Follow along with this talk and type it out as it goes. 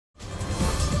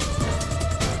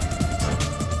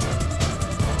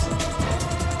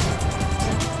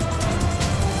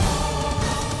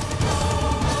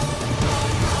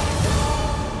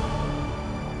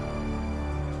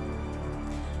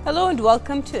and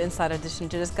welcome to Inside Edition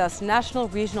to discuss national,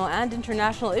 regional and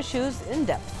international issues in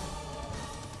depth.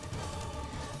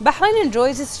 Bahrain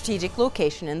enjoys a strategic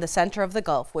location in the center of the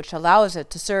Gulf, which allows it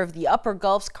to serve the Upper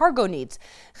Gulf's cargo needs.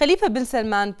 Khalifa bin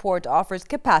Salman Port offers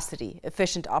capacity,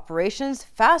 efficient operations,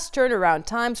 fast turnaround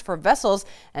times for vessels,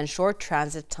 and short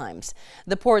transit times.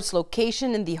 The port's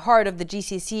location in the heart of the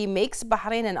GCC makes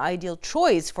Bahrain an ideal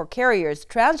choice for carriers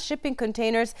transshipping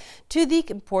containers to the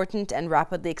important and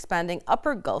rapidly expanding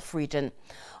Upper Gulf region.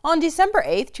 On December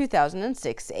 8,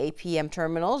 2006, APM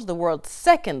Terminals, the world's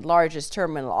second largest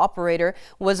terminal operator,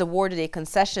 was awarded a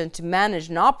concession to manage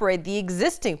and operate the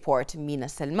existing port, Mina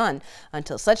Salman,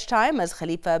 until such time as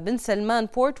Khalifa bin Salman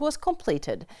Port was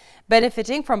completed.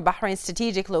 Benefiting from Bahrain's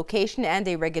strategic location and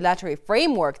a regulatory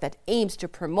framework that aims to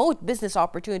promote business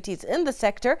opportunities in the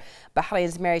sector,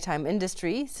 Bahrain's maritime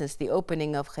industry, since the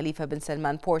opening of Khalifa bin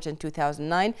Salman Port in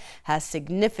 2009, has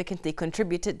significantly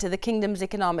contributed to the kingdom's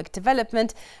economic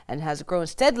development and has grown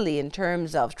steadily in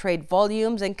terms of trade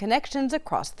volumes and connections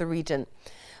across the region.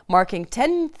 Marking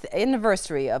 10th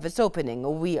anniversary of its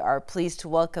opening, we are pleased to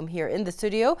welcome here in the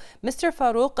studio Mr.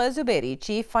 Farouk Zubairi,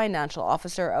 Chief Financial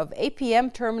Officer of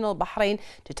APM Terminal Bahrain,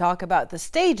 to talk about the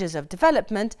stages of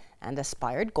development and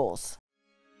aspired goals.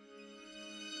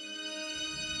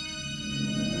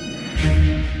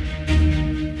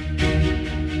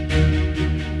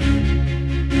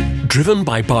 Driven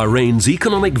by Bahrain's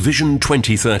Economic Vision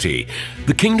 2030,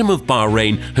 the Kingdom of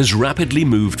Bahrain has rapidly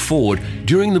moved forward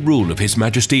during the rule of His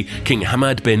Majesty King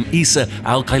Hamad bin Isa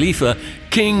Al Khalifa,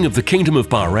 King of the Kingdom of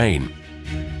Bahrain,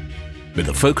 with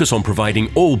a focus on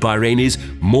providing all Bahrainis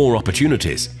more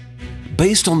opportunities.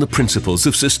 Based on the principles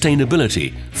of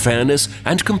sustainability, fairness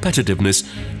and competitiveness,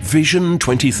 Vision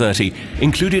 2030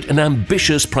 included an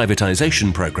ambitious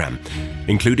privatization program,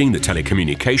 including the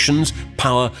telecommunications,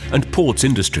 power and ports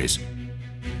industries.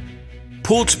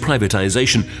 Ports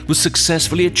privatization was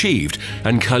successfully achieved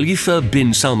and Khalifa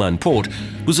bin Salman Port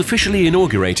was officially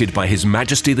inaugurated by His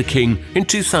Majesty the King in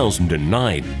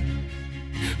 2009.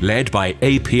 Led by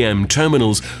APM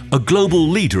Terminals, a global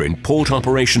leader in port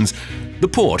operations, the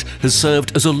port has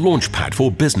served as a launchpad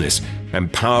for business,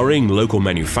 empowering local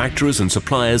manufacturers and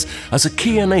suppliers as a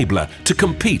key enabler to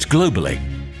compete globally.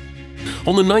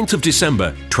 On the 9th of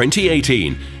December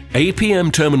 2018,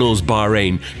 APM Terminals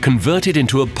Bahrain converted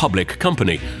into a public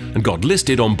company and got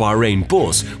listed on Bahrain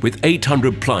Bourse with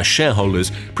 800 plus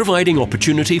shareholders, providing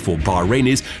opportunity for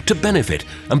Bahrainis to benefit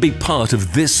and be part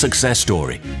of this success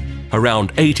story.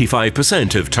 Around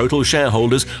 85% of total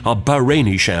shareholders are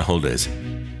Bahraini shareholders.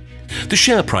 The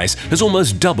share price has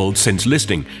almost doubled since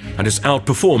listing and has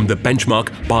outperformed the benchmark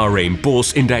Bahrain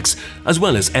Bourse Index as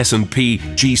well as S&P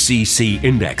GCC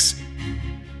Index.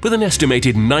 With an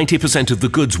estimated 90% of the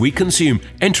goods we consume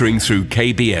entering through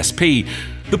KBSP,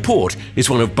 the port is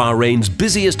one of Bahrain's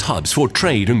busiest hubs for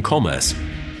trade and commerce.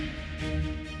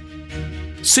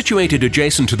 Situated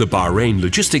adjacent to the Bahrain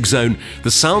Logistics Zone, the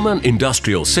Salman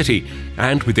Industrial City,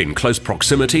 and within close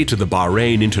proximity to the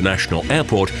Bahrain International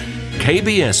Airport,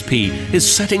 KBSP is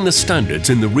setting the standards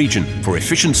in the region for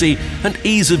efficiency and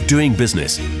ease of doing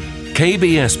business.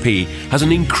 KBSP has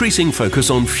an increasing focus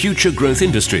on future growth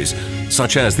industries,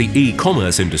 such as the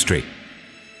e-commerce industry.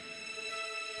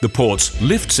 The port's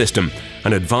lift system,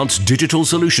 an advanced digital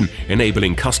solution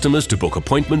enabling customers to book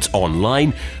appointments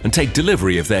online and take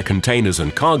delivery of their containers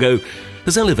and cargo,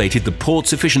 has elevated the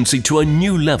port's efficiency to a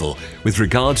new level with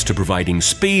regards to providing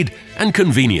speed and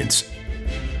convenience.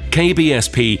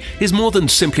 KBSP is more than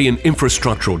simply an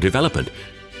infrastructural development.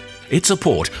 It's a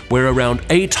port where around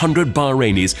 800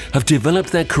 Bahrainis have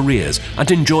developed their careers and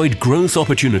enjoyed growth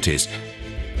opportunities.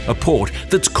 A port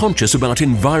that's conscious about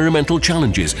environmental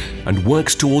challenges and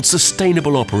works towards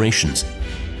sustainable operations.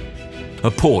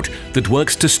 A port that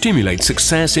works to stimulate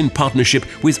success in partnership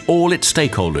with all its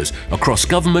stakeholders across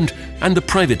government and the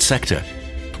private sector.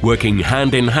 Working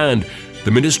hand in hand,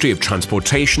 the Ministry of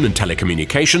Transportation and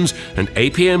Telecommunications and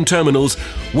APM Terminals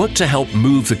work to help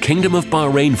move the Kingdom of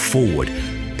Bahrain forward,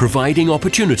 providing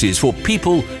opportunities for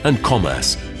people and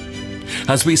commerce.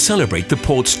 As we celebrate the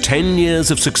port's 10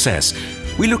 years of success,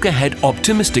 we look ahead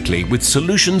optimistically with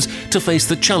solutions to face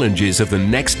the challenges of the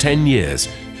next 10 years.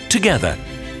 Together,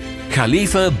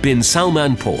 Khalifa bin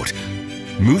Salman Port,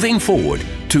 moving forward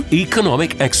to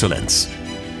economic excellence.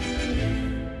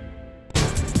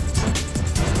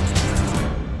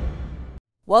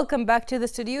 Welcome back to the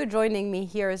studio. Joining me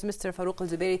here is Mr. Farouk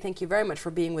Zubairi. Thank you very much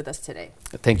for being with us today.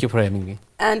 Thank you for having me.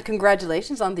 And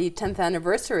congratulations on the 10th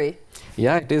anniversary.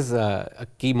 Yeah, it is a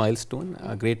key milestone,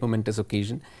 a great momentous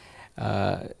occasion,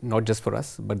 not just for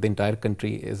us, but the entire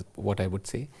country is what I would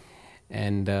say.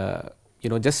 And, you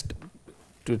know, just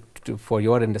for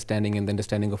your understanding and the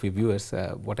understanding of your viewers,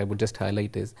 what I would just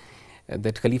highlight is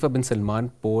that Khalifa bin Salman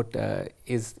Port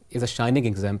is a shining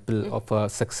example of a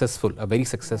very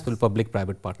successful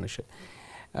public-private partnership.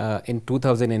 In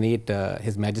 2008,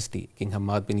 His Majesty King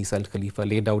Hamad bin Isa Al Khalifa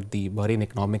laid out the Bahrain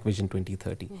Economic Vision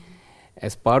 2030.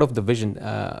 As part of the vision,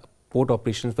 port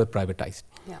operations were privatized.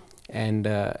 And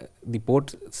the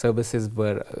port services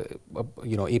were,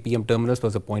 APM Terminals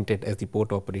was appointed as the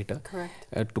port operator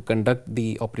to conduct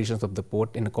the operations of the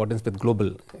port in accordance with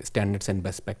global standards and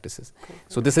best practices.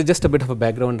 So this is just a bit of a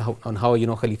background on how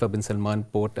Khalifa bin Salman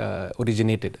Port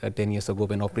originated 10 years ago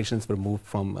when operations were moved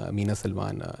from Mina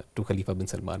Salman to Khalifa bin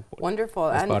Salman Port. Wonderful.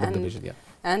 As part of the vision,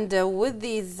 And with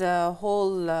these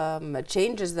whole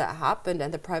changes that happened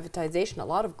and the privatization, a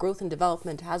lot of growth and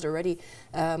development has already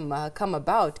come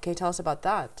about. Can you tell us about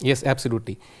that? Yes,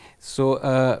 absolutely.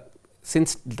 So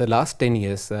since the last 10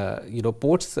 years,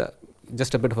 ports,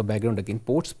 just a bit of a background again,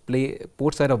 ports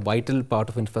are a vital part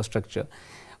of infrastructure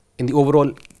in the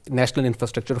overall national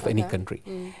infrastructure of any country.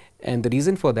 And the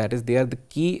reason for that is they are the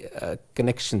key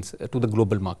connections to the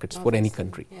global markets for any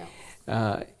country.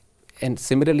 And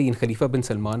similarly, in Khalifa bin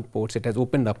Salman ports, it has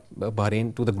opened up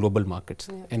Bahrain to the global markets.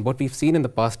 And what we've seen in the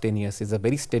past 10 years is a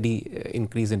very steady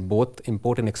increase in both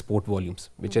import and export volumes,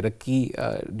 which are a key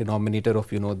denominator of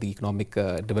the economic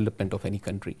development of any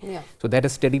country. So that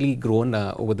has steadily grown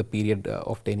over the period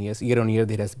of 10 years. Year on year,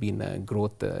 there has been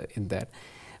growth in that.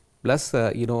 Plus,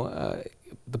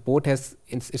 the port has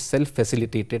itself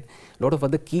facilitated a lot of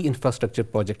other key infrastructure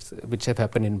projects which have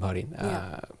happened in Bahrain.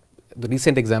 The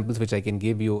recent examples which I can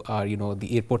give you are,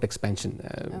 the airport expansion,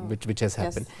 which has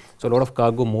happened. So a lot of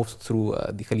cargo moves through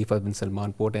the Khalifa bin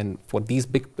Salman port, and for these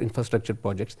big infrastructure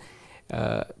projects,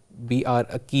 we are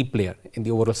a key player in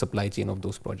the overall supply chain of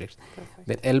those projects.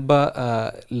 Then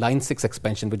Elba Line 6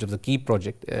 expansion, which was a key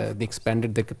project, they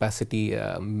expanded their capacity,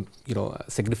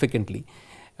 significantly.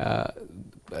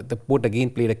 The port again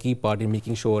played a key part in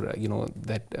making sure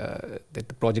that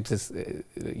the project is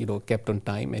kept on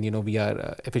time, and we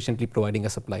are efficiently providing a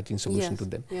supply chain solution to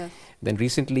them. Then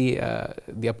recently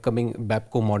the upcoming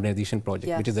BAPCO modernization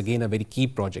project, which is again a very key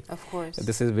project. Of course.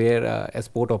 This is where as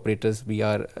port operators we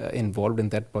are involved in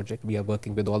that project. We are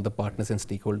working with all the partners and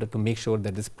stakeholders to make sure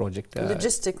that this project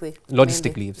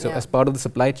logistically. So as part of the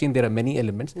supply chain there are many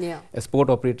elements. As port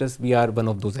operators we are one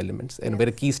of those elements, and we're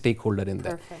a key stakeholder in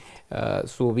that.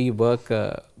 So we work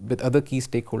with other key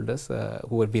stakeholders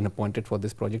who have been appointed for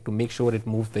this project to make sure it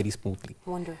moves very smoothly.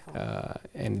 Wonderful.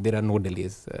 And there are no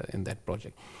delays in that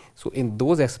project. So in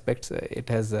those aspects, it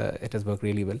has worked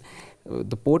really well.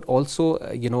 The port also,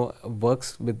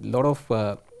 works with a lot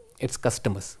of its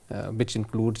customers, which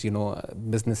includes,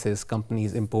 businesses,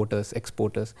 companies, importers,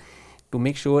 exporters, to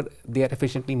make sure they are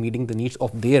efficiently meeting the needs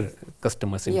of their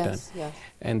customers in turn.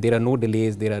 And there are no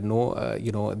delays, there are no,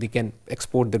 they can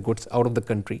export their goods out of the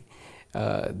country.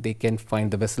 They can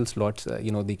find the vessel slots,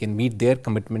 they can meet their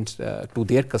commitments to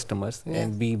their customers,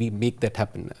 and we make that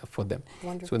happen for them.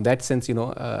 So in that sense,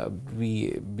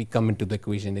 we come into the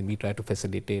equation and we try to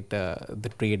facilitate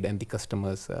the trade and the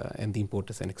customers and the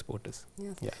importers and exporters.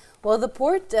 Well, the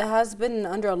port has been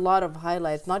under a lot of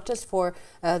highlights, not just for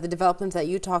the developments that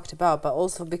you talked about, but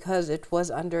also because it was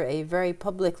under a very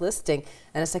public listing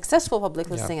and a successful public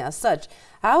listing as such.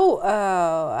 How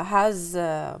has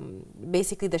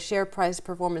basically the share price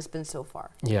performance been so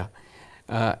far?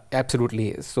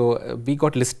 Absolutely. So we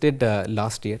got listed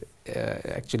last year.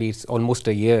 Actually, it's almost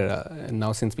a year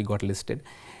now since we got listed.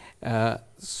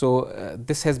 So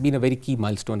this has been a very key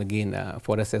milestone again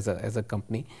for us as a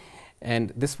company.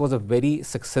 And this was a very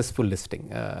successful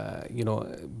listing.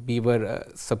 We were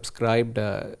subscribed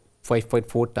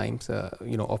 5.4 times,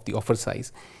 of the offer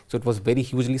size. So it was very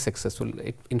hugely successful.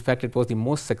 In fact, it was the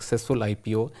most successful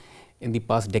IPO in the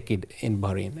past decade in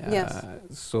Bahrain.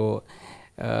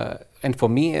 And for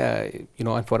me, and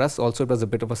for us also, it was a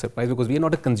bit of a surprise because we are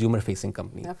not a consumer-facing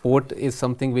company. Port is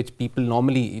something which people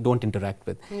normally don't interact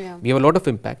with. We have a lot of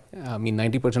impact. I mean,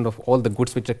 90% of all the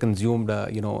goods which are consumed,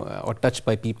 or touched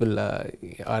by people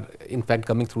are in fact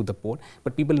coming through the port.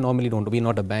 But people normally don't. We're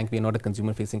not a bank. We're not a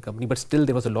consumer-facing company. But still,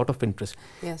 there was a lot of interest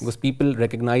because people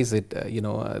recognize it.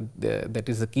 That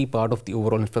is a key part of the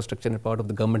overall infrastructure and part of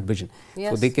the government vision.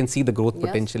 So they can see the growth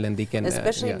potential, and they can,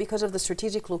 especially because of the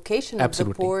strategic location of the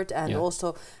port and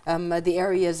also the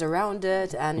areas around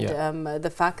it, and the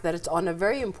fact that it's on a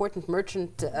very important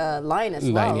merchant line as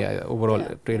well. Overall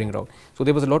trading route. So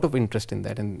there was a lot of interest in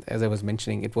that, and as I was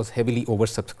mentioning, it was heavily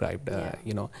oversubscribed,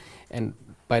 and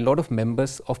by a lot of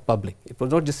members of public. It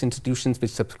was not just institutions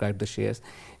which subscribed the shares.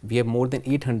 We have more than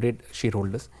 800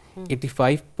 shareholders.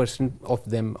 85% of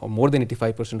them, or more than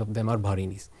 85% of them, are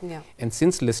Bahrainis. Yeah. And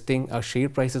since listing, our share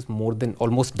price is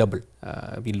almost double.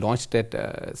 We launched at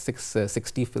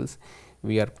 660 fils.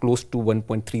 We are close to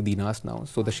 1.3 dinars now.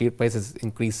 So the share price has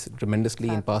increased tremendously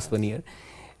in past 1 year.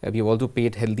 We have also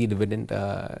paid healthy dividend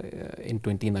in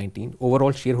 2019.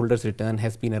 Overall shareholders return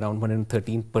has been around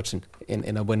 113%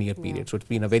 in a 1 year period. So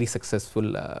it's been a very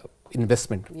successful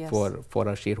investment for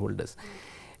our shareholders,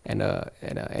 and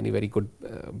a very good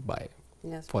buy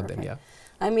for them. Yeah.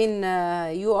 I mean,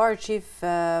 you are Chief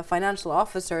Financial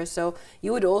Officer, so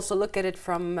you would also look at it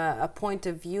from a point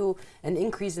of view, an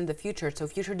increase in the future. So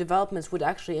future developments would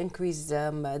actually increase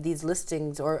these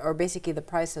listings, or basically the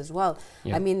price as well.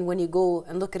 Yeah. I mean, when you go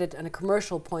and look at it on a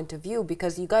commercial point of view,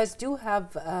 because you guys do have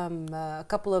a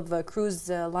couple of cruise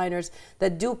liners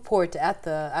that do port at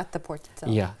the port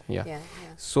itself. Yeah.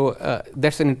 So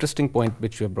that's an interesting point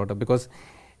which you have brought up, because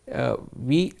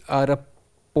we are a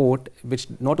port which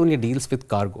not only deals with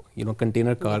cargo,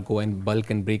 container cargo and bulk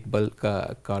and break bulk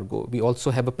cargo. We also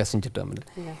have a passenger terminal.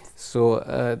 Yes. So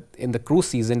in the cruise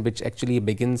season, which actually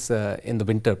begins in the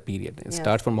winter period, it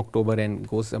starts from October and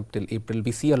goes up till April,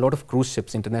 we see a lot of cruise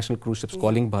ships, international cruise ships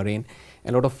calling Bahrain,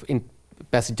 and a lot of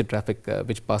passenger traffic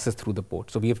which passes through the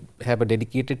port. So we have a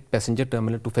dedicated passenger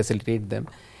terminal to facilitate them.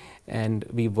 And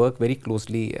we work very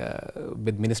closely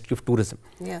with Ministry of Tourism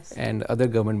and other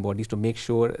government bodies to make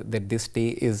sure that this stay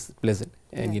is pleasant.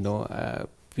 And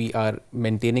we are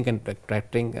maintaining and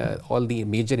attracting all the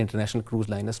major international cruise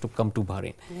liners to come to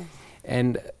Bahrain.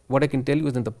 And what I can tell you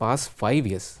is, in the past 5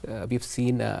 years, we've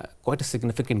seen quite a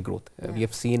significant growth. We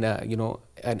have seen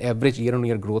an average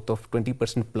year-on-year growth of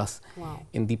 20% plus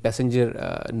in the passenger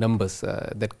numbers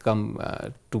that come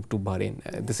to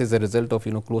Bahrain. This is a result of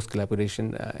close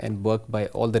collaboration and work by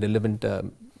all the relevant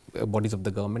bodies of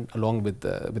the government, along with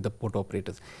the port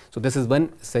operators. So this is one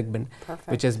segment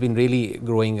which has been really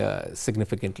growing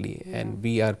significantly, and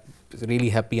we are really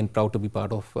happy and proud to be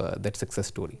part of that success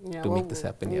story to make this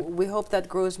happen. We hope that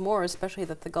grows more, especially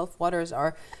that the Gulf waters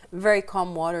are very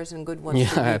calm waters and good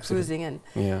ones to be cruising in.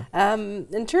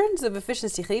 In terms of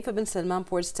efficiency, Khalifa bin Salman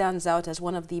Port stands out as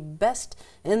one of the best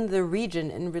in the region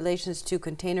in relations to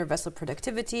container vessel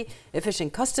productivity,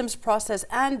 efficient customs process,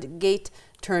 and gate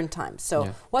turn times.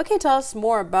 So what can you tell us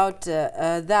more about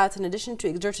that, in addition to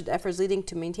exerted efforts leading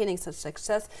to maintaining such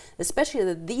success, especially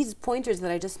that these pointers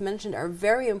that I just mentioned are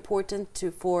very important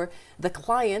for the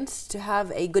clients to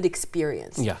have a good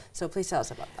experience. So please tell us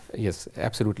about that. Yes,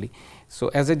 absolutely. So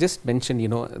as I just mentioned,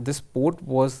 this port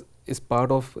is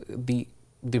part of the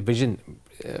vision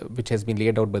which has been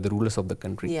laid out by the rulers of the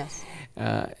country.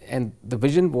 And the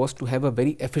vision was to have a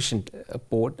very efficient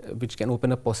port which can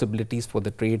open up possibilities for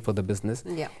the trade, for the business.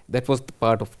 That was the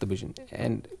part of the vision,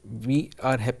 and we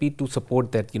are happy to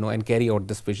support that, and carry out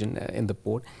this vision in the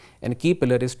port. And a key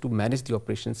pillar is to manage the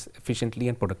operations efficiently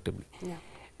and productively.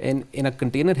 And in a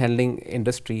container handling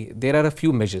industry, there are a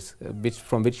few measures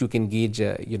from which you can gauge,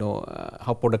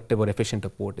 how productive or efficient a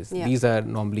port is. These are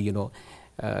normally,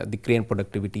 the crane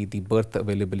productivity, the berth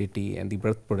availability and the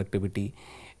berth productivity,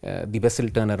 the vessel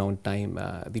turnaround time,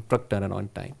 the truck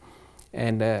turnaround time.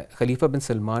 And Khalifa bin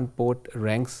Salman Port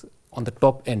ranks on the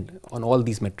top end on all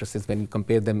these matrices when you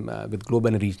compare them with global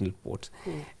and regional ports.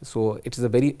 So it is a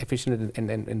very efficient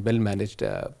and well managed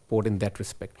port in that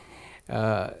respect.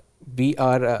 We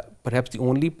are perhaps the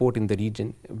only port in the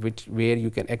region where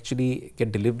you can actually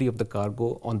get delivery of the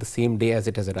cargo on the same day as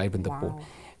it has arrived in the port.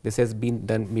 This has been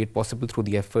made possible through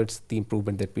the efforts, the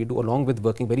improvement that we do, along with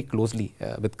working very closely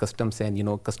with customs,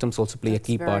 and customs also play a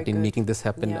key part in making this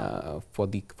happen for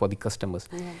the customers.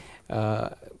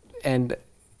 And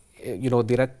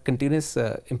there are continuous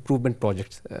improvement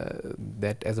projects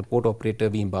that as a port operator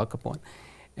we embark upon,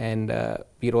 and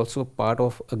we are also part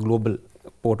of a global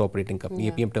port operating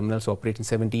company. APM Terminals operate in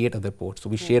 78 other ports, so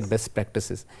we share best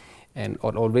practices and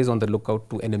are always on the lookout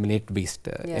to eliminate waste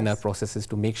in our processes,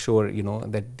 to make sure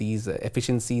that these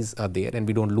efficiencies are there and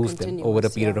we don't lose them over a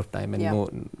period of time, and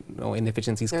no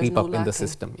inefficiencies creep up in the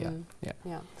system.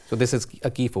 So this is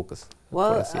a key focus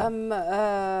for us.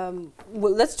 Well,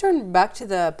 let's turn back to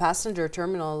the passenger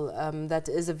terminal that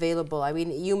is available. I mean,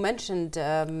 you mentioned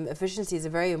efficiency is a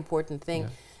very important thing.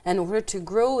 And in order to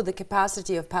grow the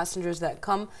capacity of passengers that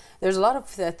come, there's a lot of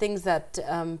things that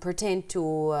pertain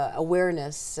to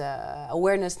awareness.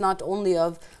 Awareness not only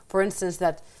of, for instance,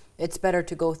 that it's better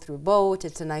to go through boat,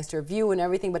 it's a nicer view and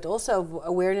everything, but also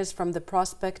awareness from the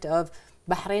prospect of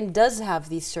Bahrain does have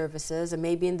these services, and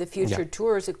maybe in the future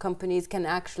tourism companies can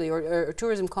actually, or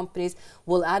tourism companies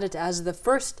will add it as the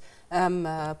first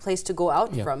place to go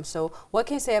out from. So what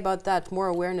can you say about that? More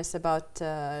awareness about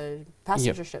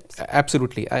passenger ships?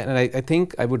 Absolutely. I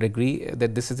think I would agree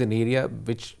that this is an area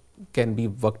which can be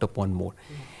worked upon more.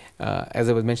 As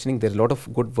I was mentioning, there's a lot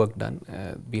of good work done.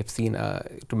 We have seen a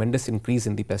tremendous increase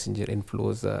in the passenger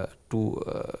inflows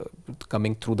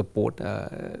coming through the port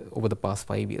over the past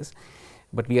 5 years.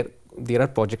 But there are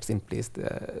projects in place,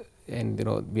 and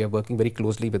we are working very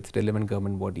closely with relevant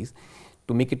government bodies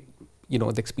to make it,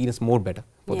 the experience more better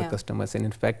for the customers, and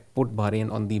in fact put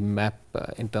Bahrain on the map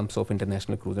in terms of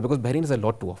international cruising, because Bahrain has a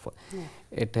lot to offer.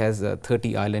 It has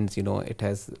 30 islands, it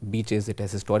has beaches, it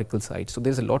has historical sites. So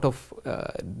there's a lot of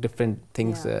different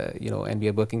things, and we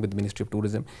are working with the Ministry of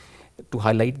Tourism to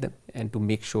highlight them and to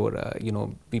make sure,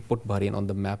 we put Bahrain on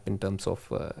the map in terms of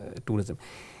tourism.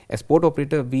 As port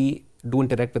operator, we do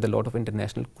interact with a lot of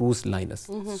international cruise liners.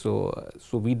 So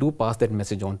we do pass that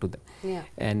message on to them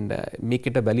and make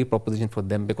it a value proposition for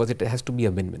them, because it has to be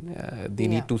a win-win. They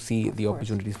need to see the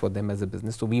opportunities for them as a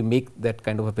business. So we make that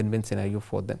kind of a win-win scenario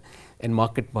for them and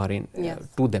market Bahrain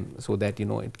to them, so that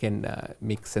it can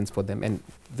make sense for them. And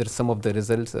there's some of the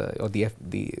results or the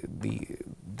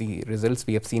results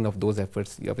we have seen of those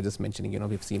efforts you were just mentioning.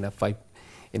 We've seen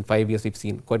in 5 years we've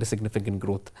seen quite a significant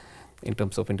growth in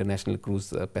terms of international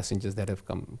cruise passengers that have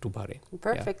come to Bahrain.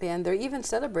 Perfectly, and they're even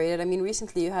celebrated. I mean,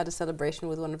 recently you had a celebration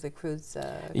with one of the cruise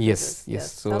Yes.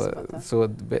 So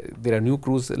there are new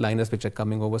cruise liners which are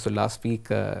coming over. So last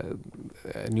week, a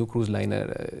new cruise liner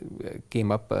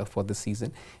came up for the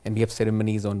season, and we have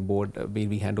ceremonies on board where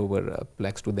we hand over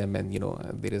plaques to them, and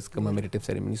there is commemorative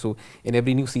ceremony. So in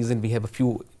every new season, we have a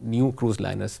few new cruise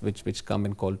liners which come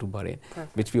and call to Bahrain,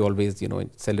 which we always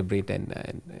celebrate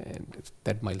and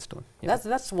that milestone.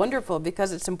 That's wonderful,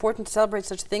 because it's important to celebrate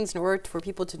such things in order for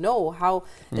people to know how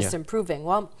it's improving.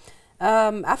 Well,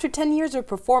 after 10 years of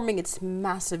performing its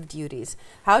massive duties,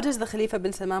 how does the Khalifa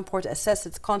bin Salman port assess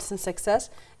its constant success,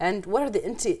 and what are the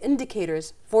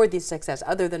indicators for this success,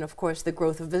 other than, of course, the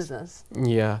growth of business?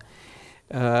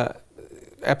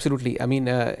 Absolutely. I mean,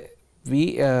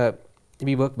 we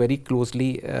work very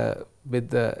closely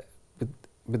with a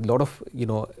lot of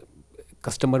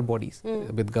customer bodies,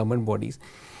 with government bodies.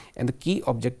 And the key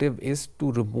objective is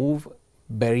to remove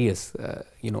barriers,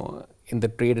 in the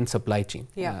trade and supply chain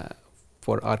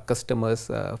for our customers,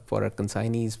 for our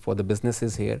consignees, for the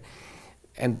businesses here.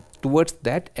 And towards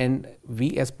that end,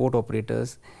 we as port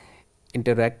operators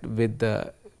interact with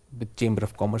the Chamber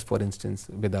of Commerce, for instance,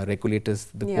 with our regulators,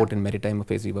 the Port and Maritime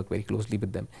Affairs. We work very closely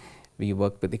with them. We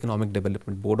work with Economic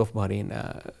Development Board of Bahrain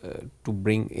to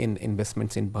bring in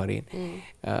investments in Bahrain.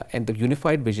 And the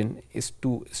unified vision is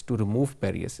to remove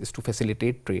barriers, is to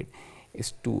facilitate trade,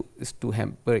 is to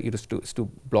hamper, is to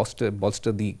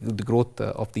bolster the growth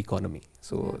of the economy.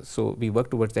 So we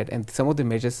work towards that. And some of the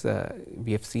measures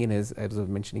we have seen is, as I was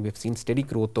mentioning, we have seen steady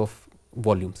growth of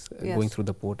volumes going through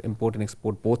the port. Import and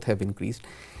export both have increased.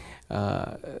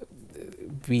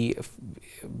 We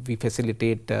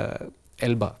facilitate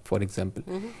ELBA, for example,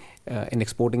 in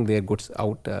exporting their goods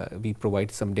out. We provide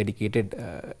some dedicated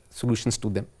solutions to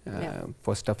them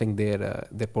for stuffing their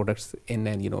products in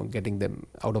and getting them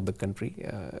out of the country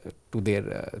to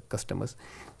their customers.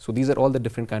 So these are all the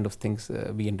different kind of things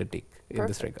we undertake in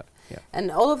this regard.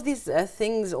 And all of these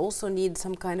things also need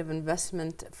some kind of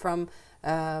investment from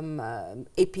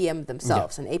APM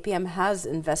themselves, and APM has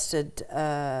invested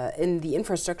in the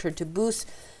infrastructure to boost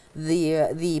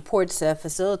the port's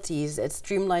facilities. It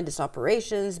streamlined its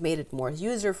operations, made it more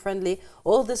user-friendly.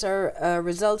 All this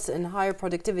results in higher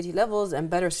productivity levels and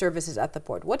better services at the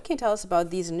port. What can you tell us about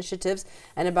these initiatives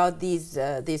and about these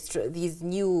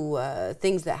new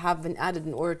things that have been added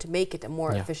in order to make it a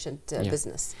more efficient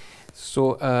business?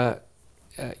 So,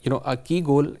 our key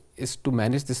goal is to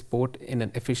manage this port in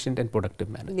an efficient and productive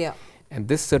manner. And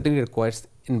this certainly requires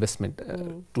investment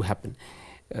to happen.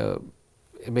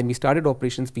 When we started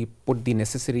operations, we put the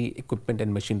necessary equipment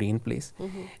and machinery in place,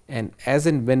 and as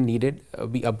and when needed,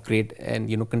 we upgrade and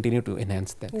continue to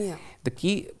enhance them. The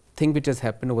key thing which has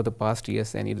happened over the past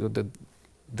years, and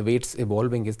the way it's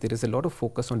evolving, is there is a lot of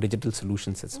focus on digital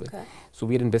solutions as well. So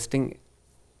we are investing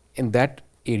in that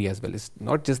area as well. It's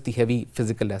not just the heavy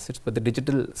physical assets, but the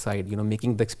digital side,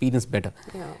 making the experience better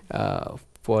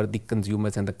for the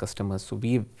consumers and the customers. So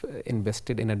we've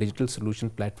invested in a digital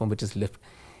solution platform which is Lift,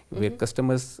 where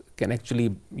customers can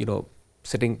actually,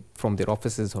 sitting from their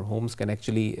offices or homes, can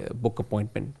actually book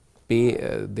appointment, pay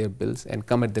their bills, and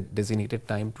come at the designated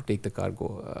time to take the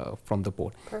cargo from the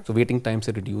port. So waiting times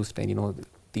are reduced, and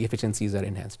the efficiencies are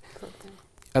enhanced.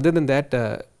 Other than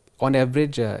that, on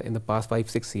average, in the past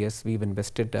 5-6 years, we've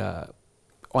invested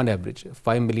on average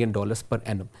 $5 million per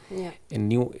annum in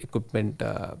new equipment,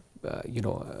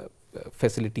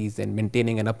 facilities, and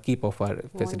maintaining and upkeep of our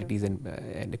facilities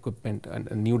and equipment, and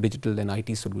new digital and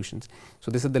IT solutions.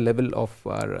 So this is the level of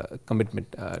our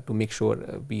commitment to make sure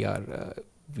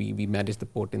we manage the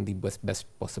port in the best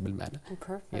possible manner.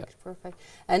 Perfect, perfect.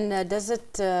 And is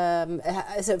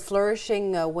it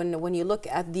flourishing when you look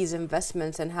at these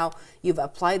investments and how you've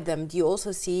applied them? Do you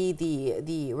also see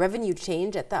the revenue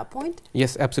change at that point?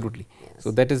 Yes, absolutely. Yes.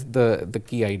 So that is the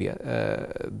key idea,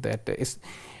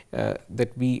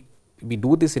 that we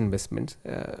do these investments.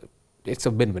 It's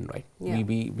a win-win, right? Yeah.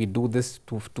 We do this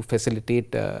to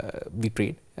facilitate the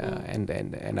trade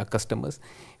and our customers.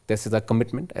 This is our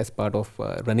commitment as part of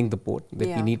running the port, that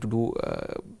we need to do.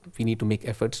 We need to make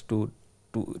efforts to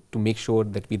make sure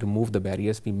that we remove the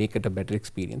barriers, we make it a better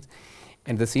experience,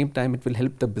 and at the same time it will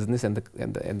help the business and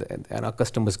our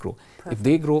customers grow. Perfect. If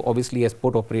they grow, obviously as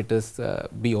port operators,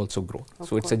 we also grow.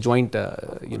 So it's a joint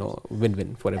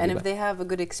win-win for everyone. And if they have a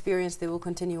good experience, they will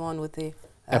continue on with the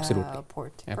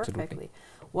port. Absolutely. Perfectly.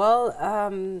 Well,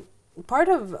 part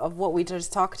of what we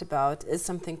just talked about is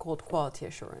something called quality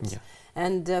assurance. Yeah.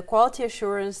 And quality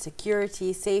assurance,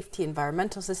 security, safety,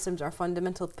 environmental systems are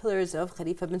fundamental pillars of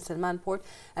Khalifa bin Salman Port,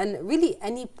 and really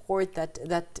any port that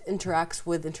interacts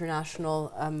with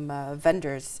international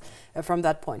vendors from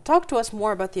that point. Talk to us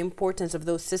more about the importance of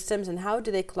those systems and how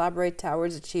do they collaborate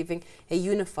towards achieving a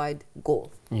unified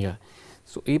goal. Yeah.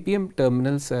 So APM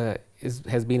Terminals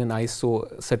has been an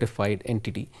ISO certified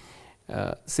entity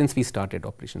since we started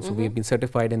operations. So we have been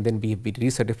certified, and then we have been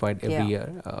recertified every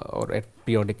year or at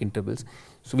periodic intervals.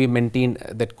 So we maintain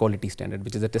that quality standard,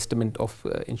 which is a testament of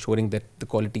ensuring that the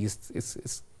quality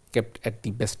is kept at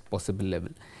the best possible level.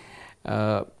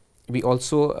 We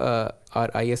also are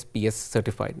ISPS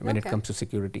certified when it comes to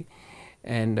security.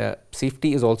 And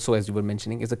safety is also, as you were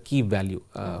mentioning, is a key value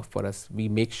for us. We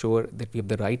make sure that we have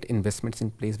the right investments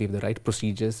in place, we have the right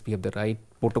procedures, we have the right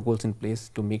protocols in place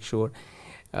to make sure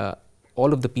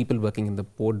all of the people working in the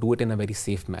port do it in a very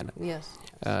safe manner. Yes.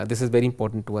 This is very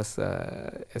important to us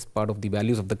as part of the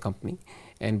values of the company,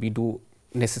 and we do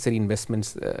necessary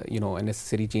investments, and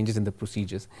necessary changes in the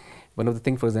procedures. One of the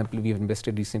things, for example, we have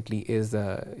invested recently is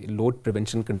load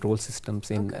prevention control systems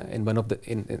in one of the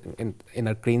in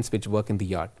our cranes which work in the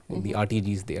yard, in the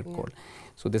RTGs they are called.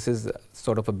 So this is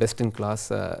sort of a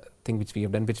best-in-class thing which we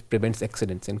have done, which prevents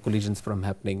accidents and collisions from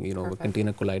happening.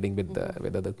 Container colliding with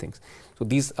other things. So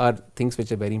these are things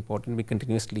which are very important. We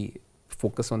continuously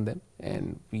focus on them,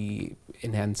 and we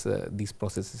enhance these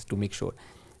processes to make sure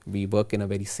we work in a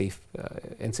very safe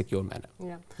and secure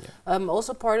manner.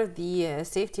 Also part of the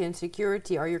safety and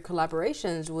security are your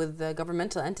collaborations with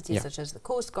governmental entities such as the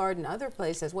Coast Guard and other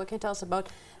places. What can you tell us about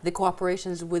the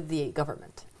cooperations with the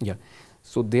government? Yeah,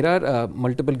 so there are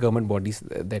multiple government bodies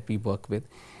that we work with.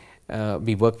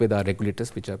 We work with our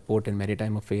regulators, which are Port and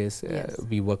Maritime Affairs.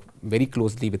 We work very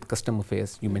closely with Custom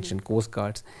Affairs. You mentioned Coast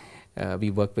Guards.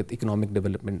 We work with Economic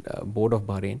Development Board of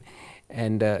Bahrain,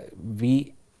 and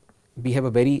we have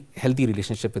a very healthy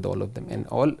relationship with all of them, and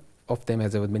all of them,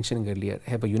 as I was mentioning earlier,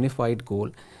 have a unified goal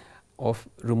of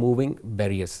removing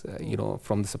barriers,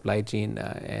 from the supply chain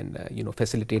and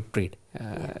facilitate trade.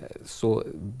 So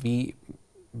we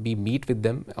meet with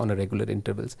them on a regular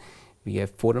intervals. We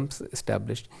have forums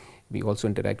established. We also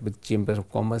interact with Chambers of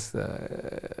Commerce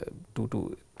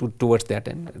towards that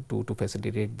end, to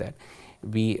facilitate that.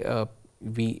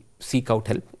 We seek out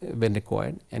help when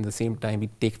required, and at the same time we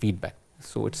take feedback.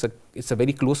 So it's a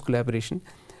very close collaboration,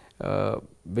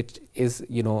 which is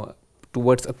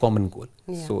towards a common goal.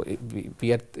 So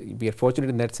we are fortunate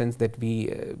in that sense that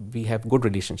we have good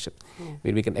relationships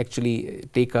where we can actually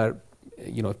take our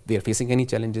if they are facing any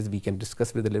challenges, we can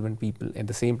discuss with the relevant people. At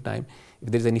the same time, if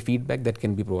there is any feedback, that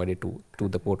can be provided to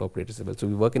the port operators as well. So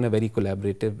we work in a very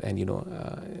collaborative and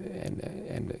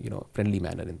friendly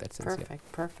manner in that sense.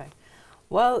 Perfect.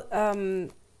 Well,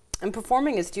 in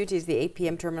performing its duties, the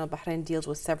APM Terminal Bahrain deals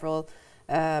with several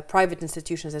private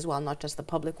institutions as well, not just the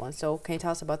public ones. So can you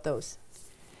tell us about those?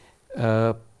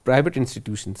 Private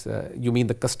institutions, you mean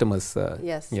the customers?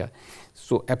 Yes. Yeah.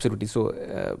 So absolutely. So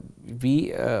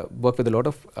we work with a lot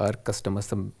of our customers,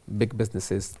 some big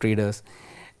businesses, traders,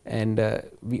 and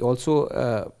we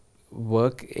also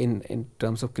work in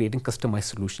terms of creating customized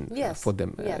solutions for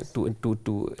them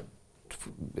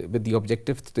with the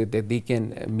objective that they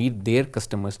can meet their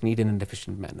customers' need in an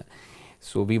efficient manner.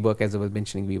 So we work, as I was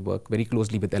mentioning, we work very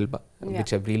closely with ELBA,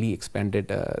 which have really expanded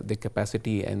their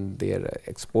capacity, and their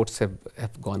exports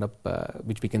have gone up,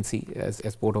 which we can see as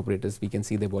port operators. We can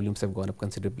see their volumes have gone up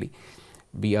considerably.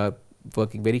 We are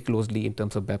working very closely in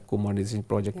terms of BAPCO modernization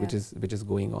project, Yes. which is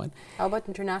going on. How about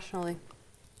internationally?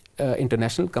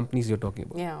 International companies you're talking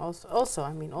about? Yeah, also,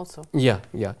 I mean, also. Yeah.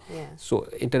 Yeah. So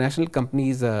international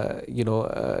companies,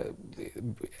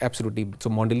 absolutely. So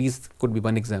Mondelez could be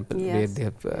one example where they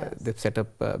have they've set up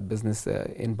a business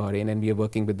in Bahrain, and we are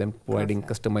working with them, providing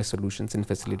customized solutions and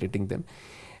facilitating them.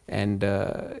 And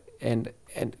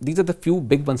these are the few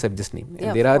big ones I've just named.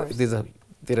 And there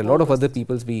are a lot of other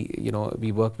peoples we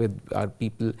work with. Our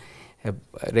people have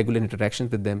regular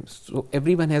interactions with them. So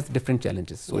everyone has different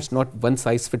challenges. So it's not one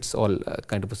size fits all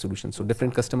kind of a solution. So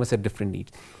different customers have different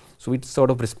needs. So we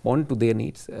sort of respond to their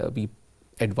needs. We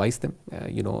advise them,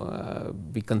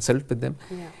 we consult with them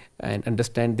and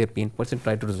understand their pain points and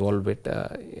try to resolve it,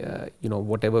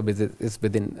 whatever is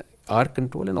within our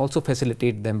control, and also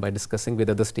facilitate them by discussing with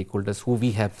other stakeholders who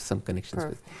we have some connections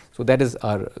with. So that is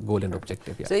our goal and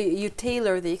objective. Yeah. So you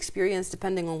tailor the experience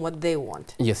depending on what they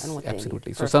want. Yes, and what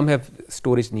absolutely. So some have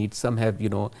storage needs, some have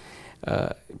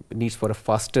needs for a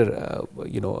faster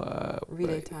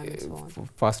relay time and so on.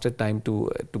 Faster time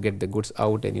to get the goods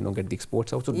out and get the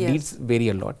exports out. So needs vary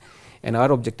a lot, and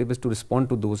our objective is to respond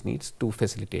to those needs to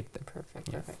facilitate them.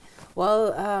 Perfect.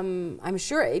 Well, I'm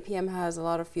sure APM has a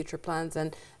lot of future plans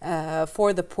and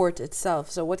for the port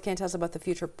itself. So what can you tell us about the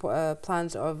future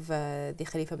plans of the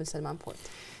Khalifa bin Salman port?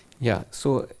 Yeah,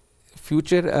 so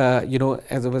future,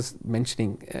 as I was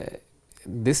mentioning,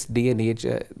 this day and age,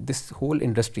 this whole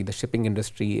industry, the shipping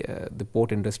industry, the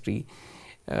port industry,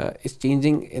 is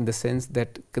changing in the sense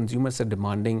that consumers are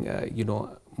demanding,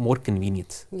 more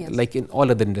convenience. Like in all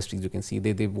other industries, you can see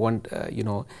they want,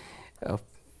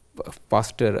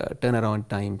 faster turnaround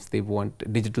times. They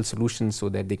want digital solutions so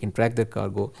that they can track their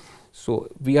cargo. So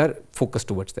we are focused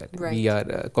towards that. We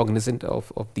are cognizant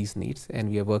of these needs, and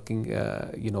we are working,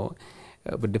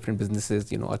 with different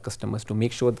businesses, our customers, to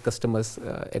make sure the customers,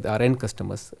 our end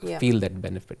customers, feel that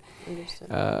benefit.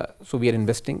 So we are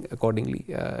investing accordingly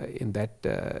in that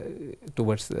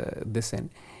towards this end,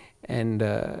 and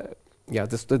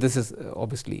this is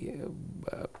obviously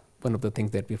one of the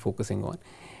things that we're focusing on.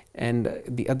 And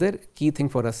the other key thing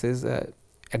for us is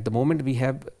at the moment we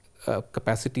have a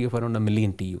capacity of around 1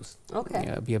 million TUs.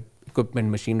 We have equipment,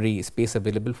 machinery, space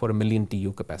available for 1 million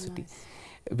TU capacity.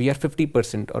 We are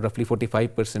 50% or roughly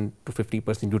 45% to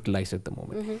 50% utilized at the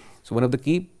moment. So one of the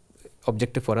key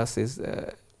objective for us is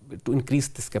to increase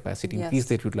this capacity, increase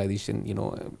their utilization.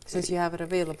 Since you have it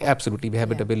available. Absolutely, we have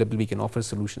it available. We can offer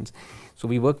solutions. So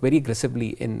we work very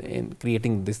aggressively in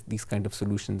creating these kind of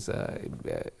solutions.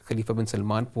 Khalifa bin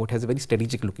Salman Port has a very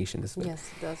strategic location as well.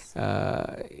 Yes, it does.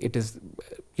 It is,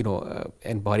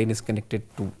 and Bahrain is connected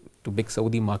to big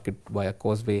Saudi market via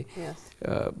causeway.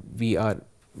 We are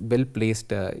well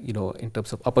placed, in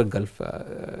terms of Upper Gulf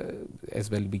as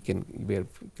well. We are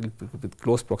with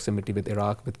close proximity with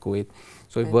Iraq, with Kuwait.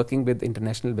 So we're working with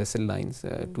international vessel lines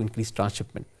to increase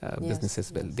transshipment business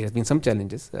as well. There has been some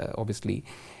challenges, obviously.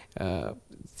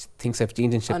 Things have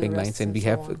changed in shipping lines, and we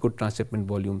have good transshipment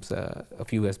volumes a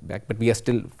few years back, but we are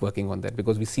still working on that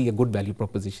because we see a good value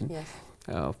proposition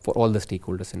for all the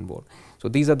stakeholders involved. So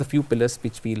these are the few pillars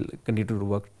which we'll continue to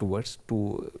work towards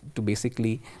to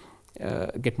basically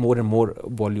get more and more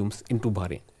volumes into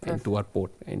Bahrain, into our port,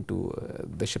 into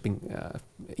the shipping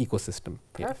ecosystem.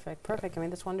 Perfect. I mean,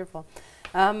 that's wonderful.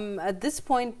 At this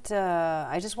point,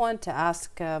 I just wanted to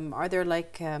ask, are there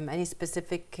any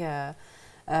specific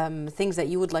things that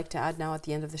you would like to add now at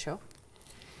the end of the show?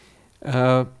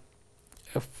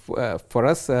 For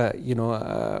us,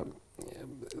 the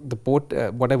port,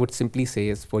 what I would simply say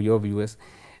is, for your viewers,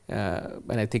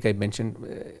 and I think I mentioned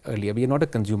earlier, we are not a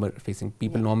consumer facing.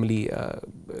 People normally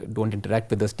don't interact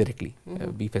with us directly.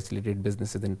 We facilitate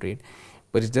businesses and trade.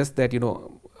 But it's just that,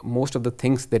 most of the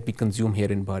things that we consume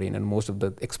here in Bahrain and most of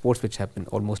the exports which happen,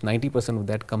 almost 90% of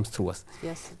that comes through us.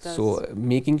 Yes, it does. So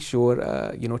making sure,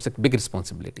 it's a big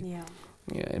responsibility.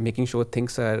 Making sure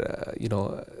things are,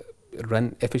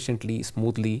 run efficiently,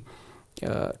 smoothly,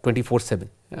 24/7.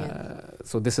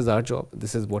 So this is our job.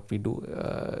 This is what we do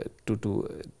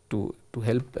to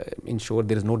help ensure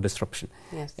there is no disruption,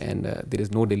 and there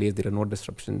is no delays, there are no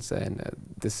disruptions, and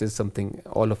this is something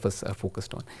all of us are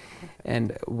focused on.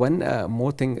 And one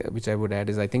more thing which I would add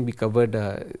is, I think we covered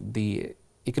the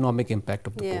economic impact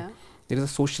of the port. There is a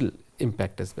social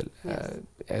impact as well.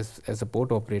 As a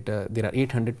port operator, there are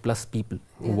 800 plus people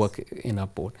who work in our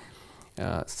port.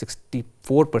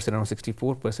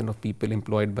 64% of people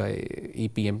employed by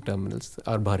APM terminals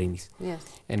are Bahrainis.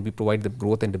 And we provide the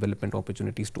growth and development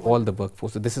opportunities to all the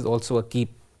workforce. So this is also a key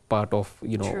part of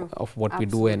of what we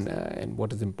do and what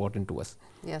is important to us.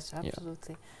 Yes,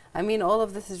 absolutely. I mean, all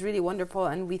of this is really wonderful,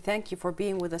 and we thank you for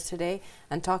being with us today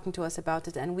and talking to us about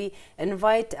it. And we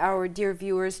invite our dear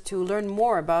viewers to learn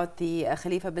more about the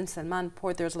Khalifa bin Salman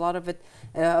port. There's a lot of it,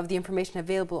 of the information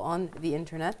available on the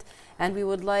internet. And we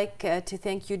would like to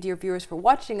thank you, dear viewers, for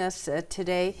watching us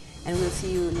today. And we'll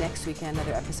see you next week in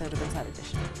another episode of Inside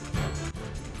Edition.